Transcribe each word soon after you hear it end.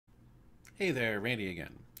Hey there, Randy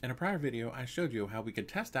again. In a prior video, I showed you how we could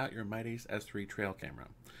test out your Meidase S3 trail camera.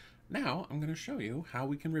 Now, I'm going to show you how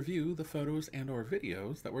we can review the photos and or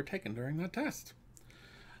videos that were taken during that test.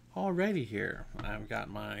 Alrighty here, I've got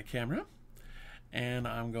my camera, and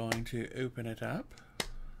I'm going to open it up.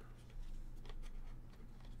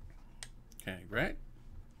 Okay, great.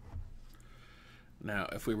 Now,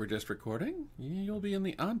 if we were just recording, you'll be in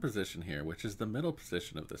the on position here, which is the middle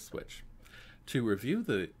position of this switch. To review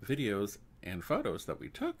the videos and photos that we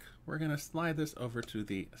took, we're going to slide this over to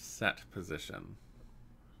the set position.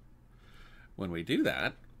 When we do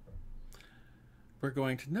that, we're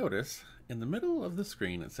going to notice in the middle of the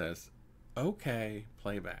screen it says OK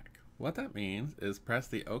playback. What that means is press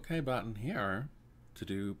the OK button here to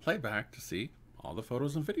do playback to see all the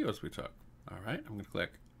photos and videos we took. All right, I'm going to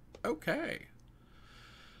click OK.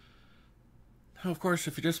 Now, of course,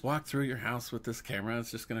 if you just walk through your house with this camera, it's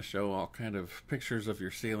just going to show all kind of pictures of your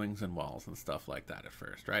ceilings and walls and stuff like that at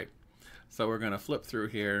first, right? So we're going to flip through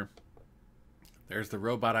here. There's the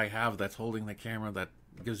robot I have that's holding the camera that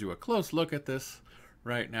gives you a close look at this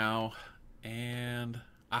right now. And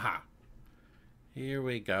aha, here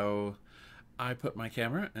we go. I put my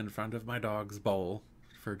camera in front of my dog's bowl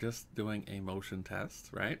for just doing a motion test,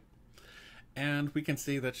 right? And we can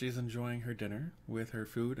see that she's enjoying her dinner with her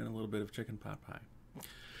food and a little bit of chicken pot pie.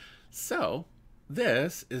 So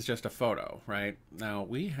this is just a photo, right? Now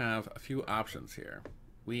we have a few options here.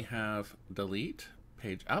 We have delete,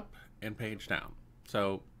 page up, and page down.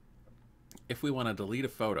 So if we want to delete a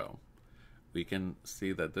photo, we can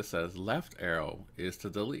see that this says left arrow is to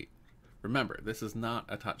delete. Remember, this is not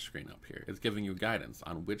a touch screen up here. It's giving you guidance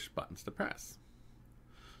on which buttons to press.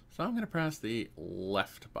 So I'm going to press the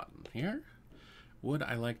left button here. Would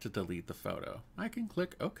I like to delete the photo? I can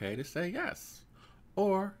click OK to say yes.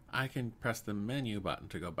 Or I can press the menu button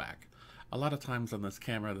to go back. A lot of times on this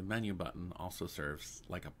camera, the menu button also serves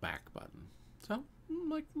like a back button. So,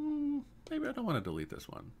 maybe I don't want to delete this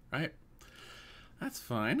one, right? That's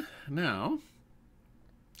fine. Now,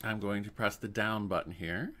 I'm going to press the down button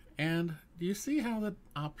here. And do you see how the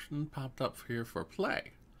option popped up here for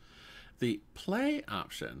play? The play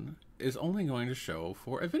option is only going to show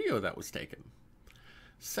for a video that was taken.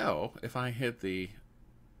 So if I hit the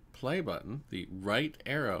play button, the right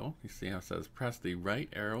arrow, you see how it says press the right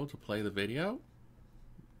arrow to play the video,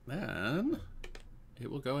 then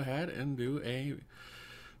it will go ahead and do a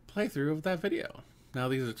playthrough of that video. Now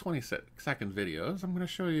these are 20-second videos. I'm going to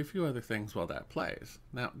show you a few other things while that plays.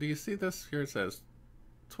 Now, do you see this? Here it says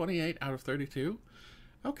 28 out of 32.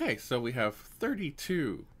 Okay, so we have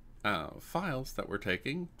 32 files that we're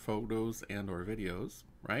taking, photos and or videos,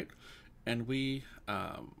 right? And we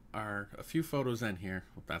are a few photos in here.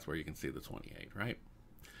 That's where you can see the 28, right?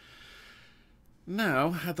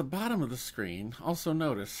 Now, at the bottom of the screen, also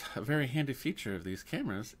notice a very handy feature of these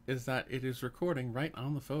cameras is that it is recording right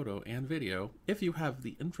on the photo and video, if you have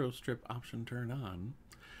the intro strip option turned on,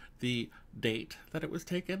 the date that it was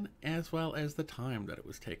taken, as well as the time that it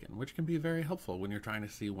was taken, which can be very helpful when you're trying to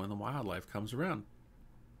see when the wildlife comes around.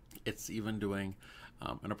 It's even doing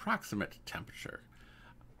an approximate temperature.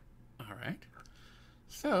 All right,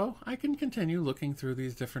 so I can continue looking through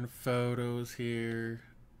these different photos here,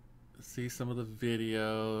 see some of the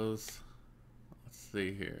videos. Let's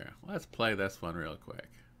see here. Let's play this one real quick.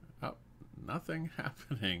 Oh, nothing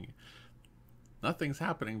happening. Nothing's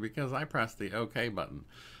happening because I pressed the OK button.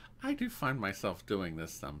 I do find myself doing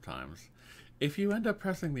this sometimes. If you end up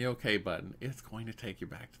pressing the OK button, it's going to take you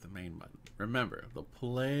back to the main button. Remember, the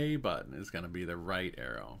play button is going to be the right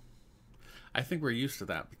arrow. I think we're used to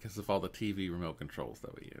that because of all the TV remote controls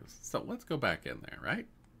that we use. So let's go back in there, right?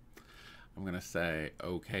 I'm going to say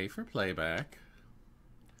OK for playback.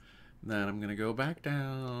 Then I'm going to go back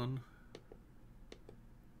down.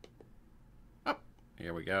 Up.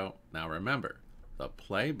 Here we go. Now remember, the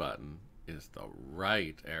play button is the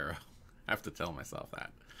right arrow. I have to tell myself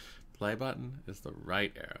that. Play button is the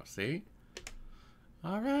right arrow. See?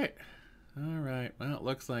 All right. All right. Well, it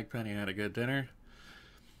looks like Penny had a good dinner.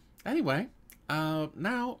 Anyway,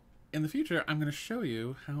 now in the future, I'm going to show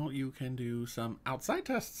you how you can do some outside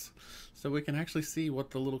tests so we can actually see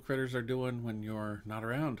what the little critters are doing when you're not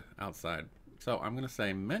around outside. So I'm going to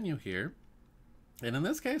say menu here. And in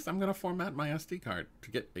this case, I'm going to format my SD card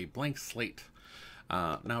to get a blank slate.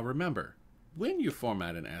 Now remember, when you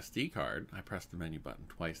format an SD card, I press the menu button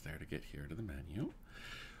twice there to get here to the menu.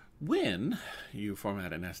 When you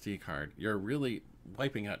format an SD card, you're really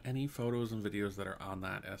wiping out any photos and videos that are on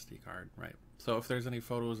that SD card, right? So if there's any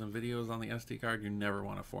photos and videos on the SD card, you never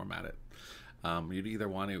want to format it. You'd either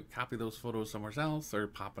want to copy those photos somewhere else or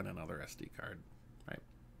pop in another SD card, right?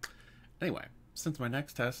 Anyway, since my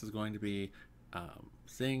next test is going to be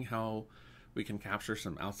seeing how we can capture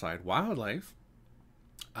some outside wildlife,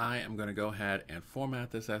 I am going to go ahead and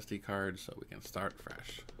format this SD card so we can start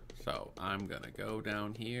fresh. So I'm going to go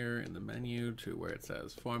down here in the menu to where it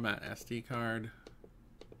says Format SD Card.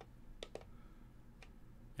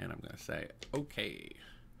 And I'm going to say OK.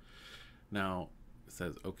 Now it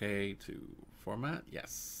says OK to format.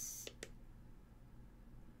 Yes.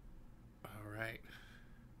 All right.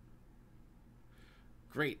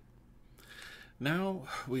 Great. Now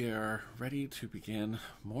we are ready to begin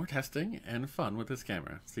more testing and fun with this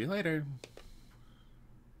camera. See you later.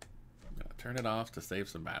 I'm going to turn it off to save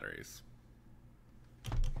some batteries.